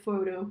stupid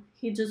photo.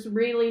 He just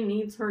really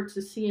needs her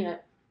to see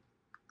it."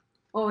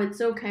 "Oh,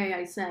 it's okay,"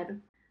 I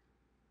said.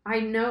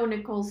 "I know,"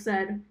 Nicole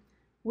said.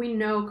 "We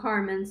know,"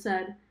 Carmen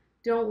said.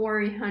 "Don't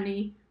worry,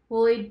 honey.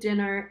 We'll eat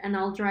dinner and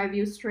I'll drive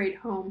you straight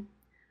home.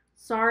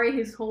 Sorry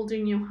he's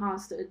holding you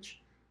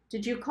hostage.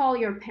 Did you call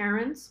your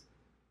parents?"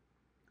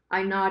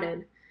 I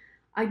nodded.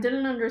 I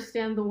didn't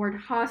understand the word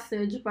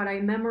hostage, but I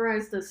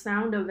memorized the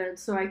sound of it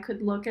so I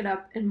could look it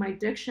up in my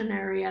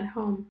dictionary at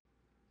home.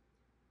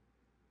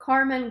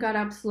 Carmen got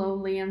up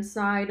slowly and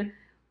sighed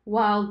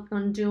while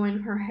undoing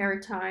her hair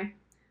tie.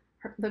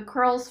 The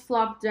curls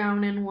flopped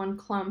down in one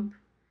clump.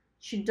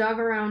 She dug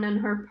around in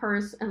her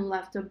purse and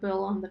left a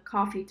bill on the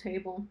coffee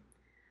table.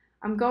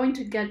 "I'm going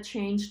to get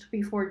changed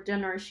before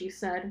dinner," she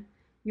said.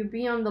 "You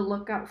be on the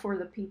lookout for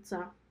the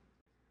pizza."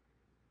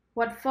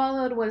 What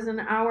followed was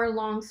an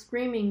hour-long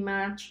screaming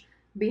match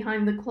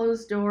behind the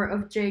closed door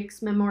of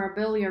Jake's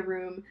memorabilia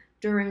room,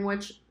 during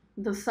which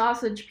the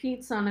sausage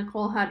pizza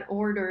Nicole had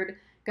ordered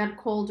got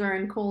colder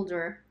and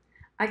colder.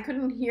 I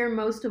couldn't hear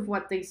most of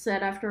what they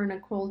said after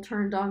Nicole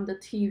turned on the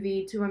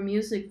TV to a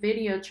music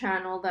video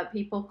channel that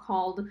people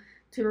called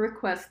to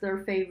request their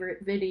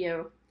favorite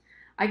video.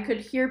 I could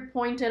hear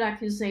pointed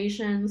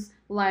accusations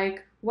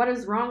like, "What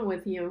is wrong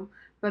with you?"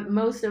 but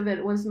most of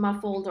it was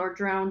muffled or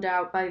drowned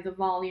out by the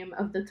volume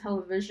of the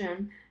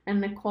television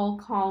and Nicole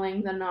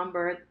calling the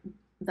number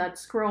that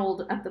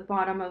scrolled at the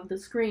bottom of the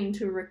screen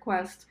to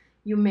request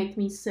 "You Make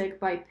Me Sick"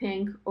 by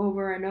Pink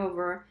over and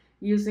over,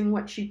 using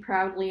what she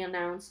proudly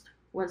announced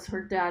was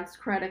her dad's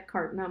credit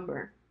card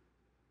number.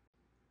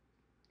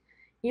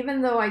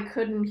 Even though I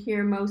couldn't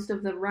hear most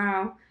of the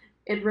row,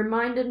 it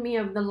reminded me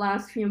of the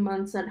last few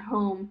months at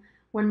home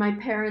when my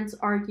parents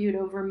argued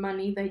over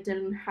money they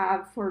didn't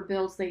have for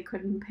bills they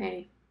couldn't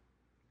pay.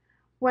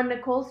 When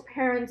Nicole's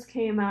parents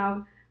came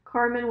out,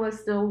 Carmen was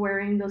still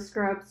wearing the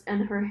scrubs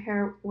and her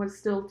hair was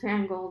still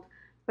tangled,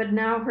 but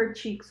now her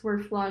cheeks were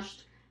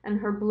flushed and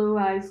her blue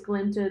eyes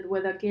glinted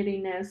with a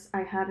giddiness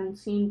I hadn't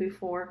seen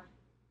before.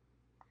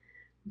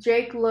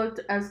 Jake looked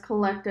as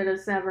collected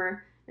as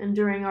ever, and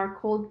during our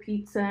cold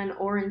pizza and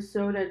orange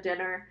soda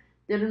dinner,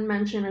 didn't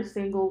mention a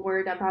single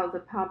word about the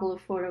Pablo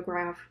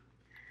photograph.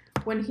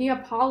 When he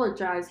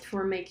apologized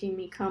for making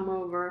me come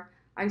over,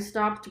 I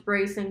stopped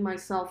bracing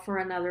myself for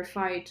another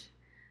fight.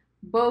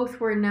 Both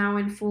were now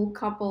in full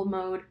couple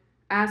mode,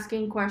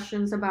 asking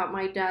questions about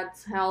my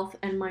dad's health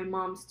and my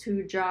mom's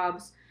 2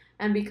 jobs,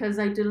 and because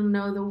I didn't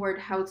know the word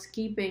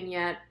housekeeping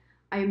yet,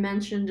 I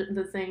mentioned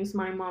the things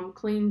my mom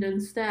cleaned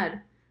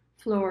instead: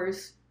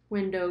 floors,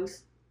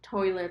 windows,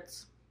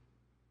 toilets.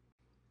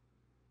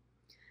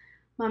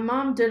 My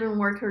mom didn't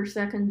work her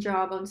second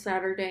job on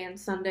Saturday and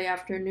Sunday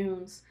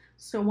afternoons,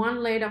 so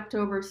one late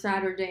October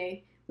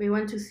Saturday, we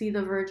went to see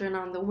the Virgin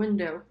on the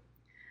window.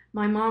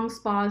 My mom's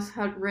boss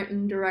had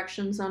written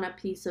directions on a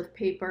piece of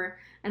paper,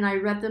 and I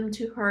read them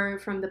to her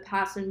from the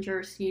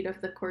passenger seat of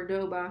the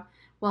Cordoba,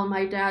 while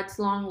my dad's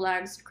long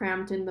legs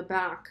cramped in the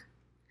back.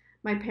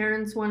 My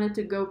parents wanted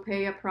to go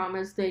pay a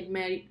promise they'd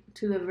made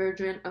to the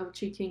Virgin of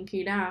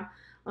Chiquinquirá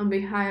on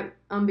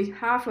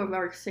behalf of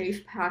our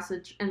safe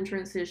passage and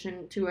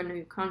transition to a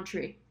new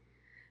country.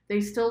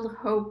 They still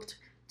hoped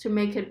to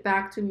make it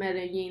back to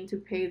Medellin to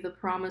pay the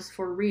promise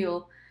for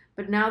real,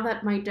 but now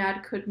that my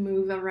dad could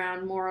move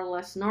around more or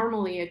less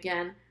normally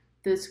again,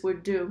 this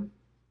would do.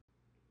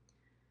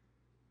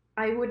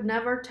 I would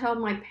never tell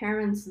my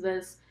parents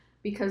this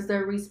because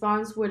their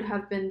response would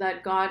have been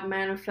that God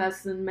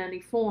manifests in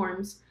many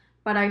forms,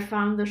 but I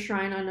found the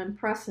shrine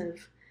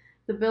unimpressive.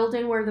 The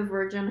building where the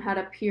Virgin had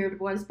appeared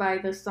was by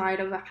the side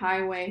of a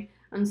highway,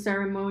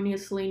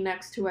 unceremoniously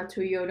next to a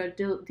Toyota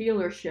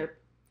dealership.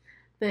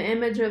 The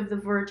image of the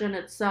Virgin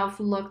itself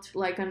looked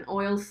like an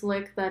oil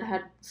slick that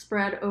had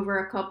spread over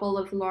a couple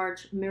of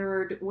large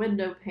mirrored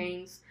window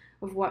panes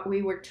of what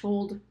we were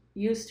told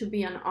used to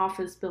be an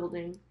office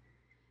building.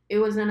 It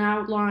was an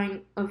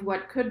outline of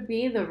what could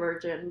be the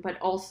Virgin,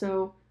 but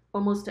also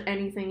almost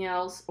anything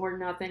else or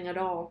nothing at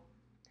all.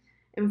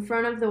 In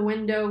front of the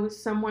window,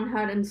 someone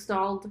had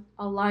installed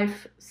a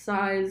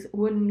life-size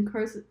wooden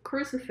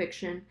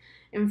crucifixion,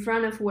 in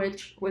front of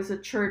which was a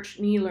church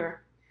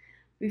kneeler.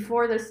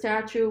 Before the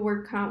statue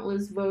were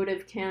countless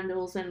votive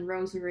candles and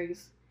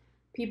rosaries.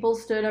 People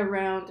stood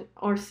around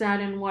or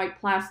sat in white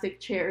plastic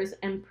chairs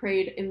and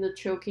prayed in the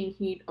choking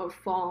heat of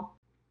fall.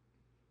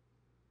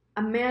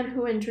 A man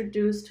who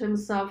introduced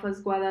himself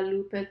as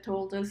Guadalupe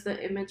told us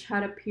the image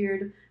had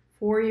appeared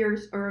 4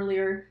 years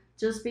earlier,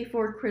 just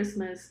before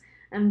Christmas,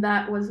 and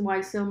that was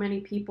why so many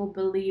people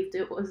believed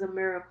it was a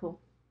miracle.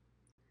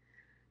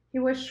 He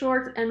was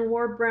short and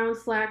wore brown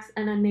slacks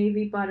and a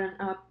navy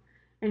button-up,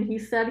 and he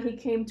said he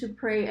came to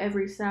pray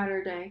every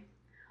Saturday.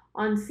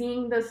 On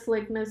seeing the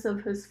slickness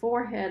of his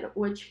forehead,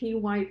 which he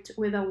wiped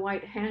with a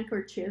white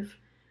handkerchief,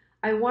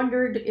 I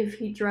wondered if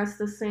he dressed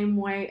the same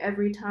way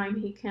every time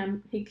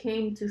he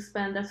came to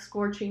spend a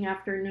scorching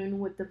afternoon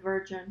with the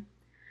Virgin.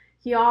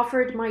 He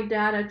offered my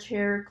dad a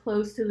chair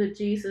close to the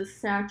Jesus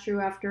statue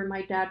after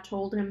my dad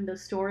told him the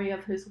story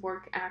of his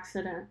work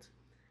accident.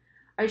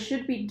 "I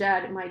should be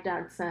dead," my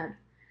dad said.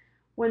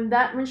 "When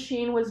that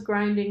machine was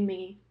grinding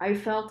me, I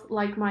felt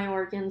like my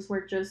organs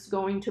were just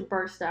going to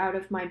burst out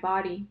of my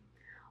body.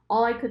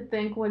 All I could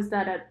think was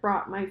that I'd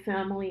brought my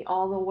family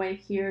all the way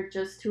here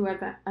just to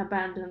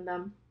abandon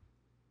them.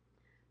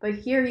 But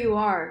here you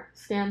are,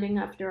 standing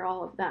after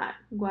all of that,"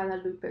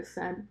 Guadalupe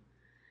said.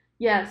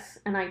 "Yes,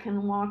 and I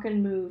can walk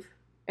and move.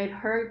 It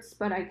hurts,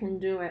 but I can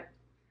do it."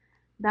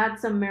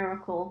 "That's a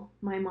miracle,"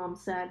 my mom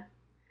said.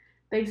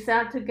 They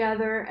sat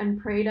together and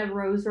prayed a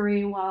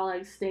rosary while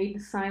I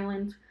stayed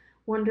silent,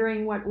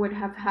 wondering what would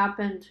have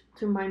happened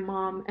to my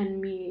mom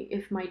and me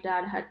if my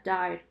dad had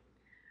died.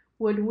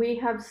 Would we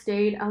have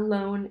stayed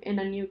alone in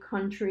a new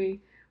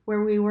country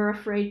where we were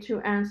afraid to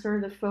answer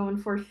the phone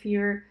for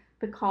fear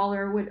the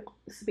caller would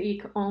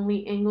speak only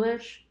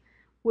English?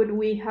 Would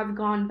we have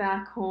gone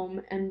back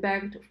home and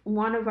begged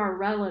one of our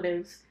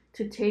relatives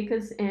to take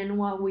us in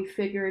while we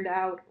figured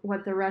out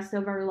what the rest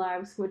of our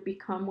lives would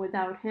become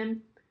without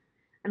him?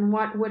 And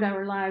what would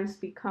our lives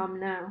become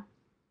now?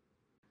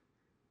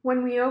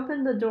 When we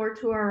opened the door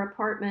to our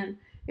apartment,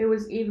 it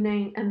was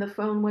evening and the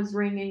phone was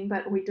ringing,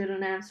 but we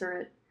didn't answer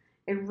it.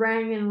 It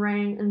rang and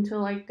rang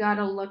until I got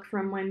a look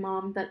from my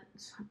mom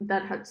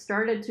that had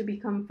started to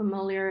become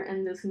familiar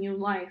in this new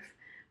life,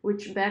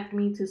 which begged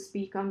me to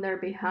speak on their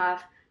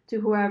behalf to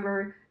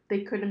whoever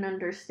they couldn't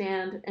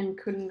understand and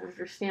couldn't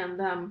understand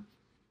them.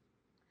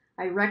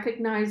 I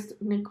recognized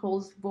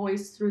Nicole's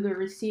voice through the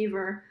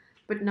receiver,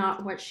 but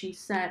not what she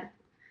said.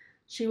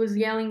 She was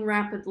yelling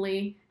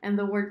rapidly, and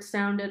the words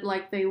sounded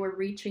like they were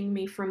reaching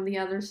me from the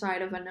other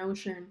side of an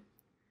ocean.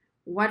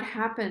 "What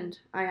happened?"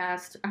 I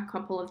asked a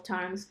couple of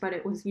times, but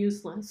it was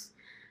useless.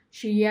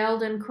 She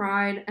yelled and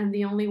cried, and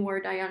the only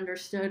word I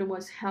understood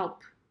was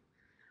help.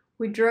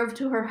 We drove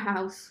to her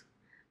house.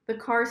 The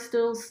car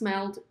still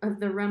smelled of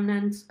the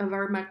remnants of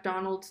our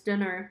McDonald's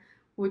dinner,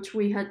 which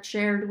we had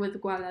shared with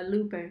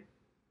Guadalupe.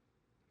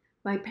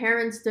 My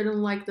parents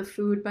didn't like the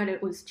food, but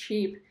it was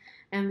cheap,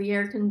 and the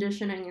air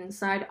conditioning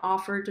inside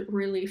offered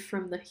relief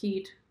from the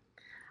heat.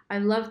 I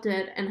loved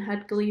it and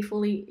had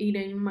gleefully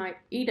eaten my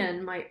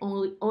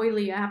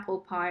oily apple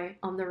pie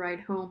on the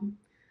ride home.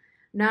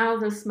 Now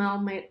the smell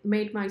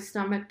made my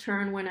stomach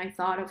turn when I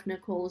thought of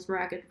Nicole's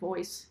ragged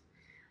voice.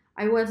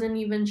 I wasn't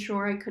even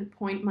sure I could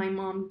point my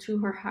mom to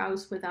her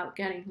house without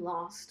getting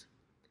lost.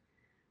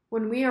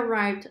 When we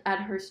arrived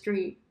at her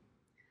street,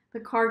 the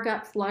car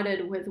got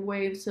flooded with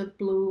waves of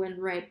blue and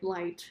red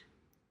light.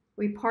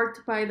 We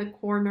parked by the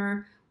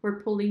corner where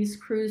police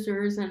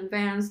cruisers and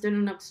vans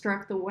didn't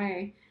obstruct the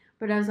way,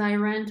 but as I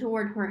ran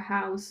toward her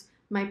house,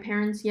 my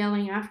parents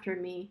yelling after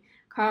me,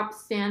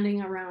 cops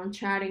standing around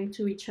chatting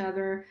to each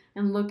other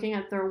and looking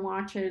at their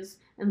watches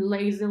and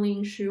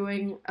lazily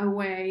shooing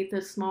away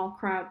the small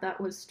crowd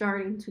that was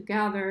starting to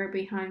gather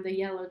behind the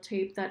yellow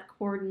tape that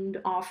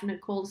cordoned off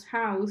Nicole's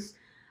house,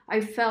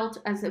 I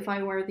felt as if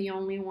I were the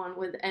only one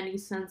with any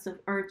sense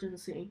of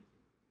urgency.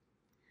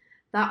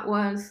 That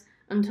was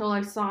until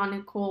I saw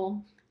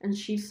Nicole, and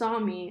she saw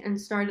me and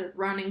started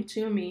running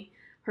to me,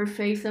 her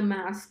face a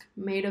mask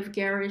made of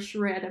garish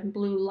red and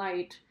blue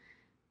light,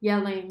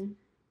 yelling,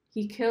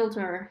 "He killed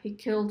her, he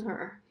killed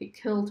her, he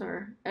killed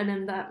her." And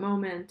in that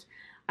moment,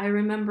 I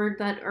remembered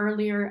that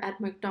earlier at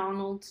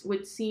McDonald's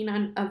we'd seen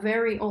a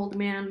very old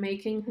man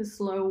making his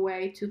slow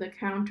way to the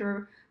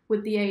counter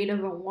with the aid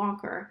of a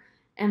walker,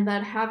 and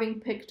that having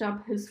picked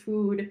up his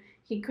food,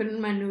 he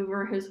couldn't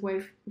maneuver his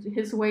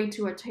way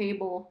to a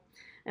table,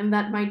 and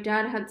that my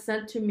dad had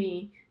said to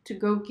me to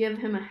go give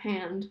him a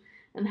hand,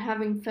 and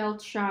having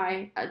felt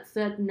shy, I'd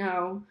said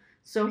no,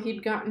 so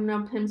he'd gotten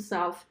up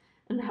himself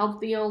and helped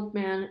the old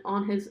man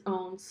on his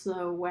own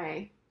slow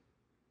way.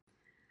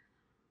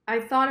 I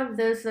thought of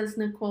this as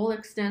Nicole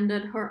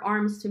extended her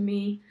arms to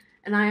me,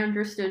 and I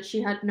understood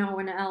she had no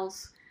one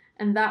else,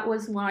 and that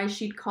was why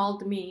she'd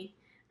called me,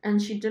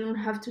 and she didn't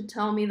have to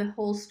tell me the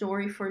whole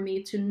story for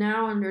me to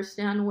now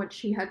understand what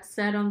she had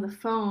said on the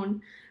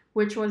phone,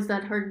 which was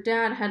that her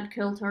dad had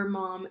killed her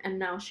mom and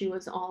now she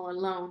was all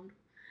alone.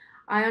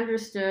 I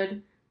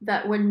understood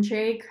that when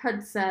Jake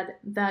had said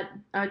that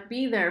I'd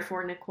be there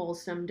for Nicole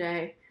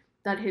someday,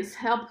 that his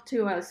help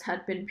to us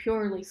had been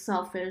purely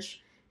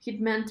selfish, he'd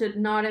meant it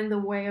not in the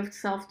way of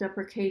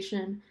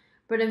self-deprecation,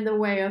 but in the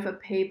way of a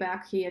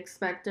payback he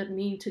expected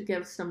me to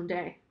give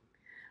someday.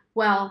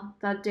 Well,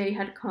 that day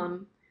had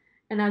come,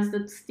 and as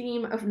the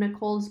steam of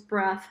Nicole's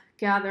breath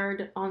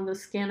gathered on the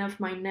skin of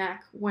my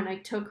neck when I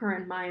took her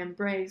in my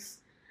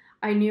embrace,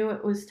 I knew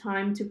it was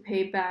time to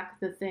pay back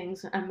the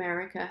things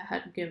America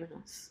had given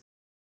us.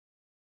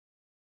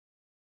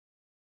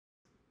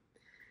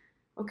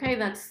 Okay,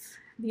 that's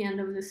the end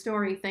of the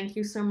story. Thank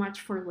you so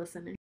much for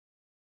listening.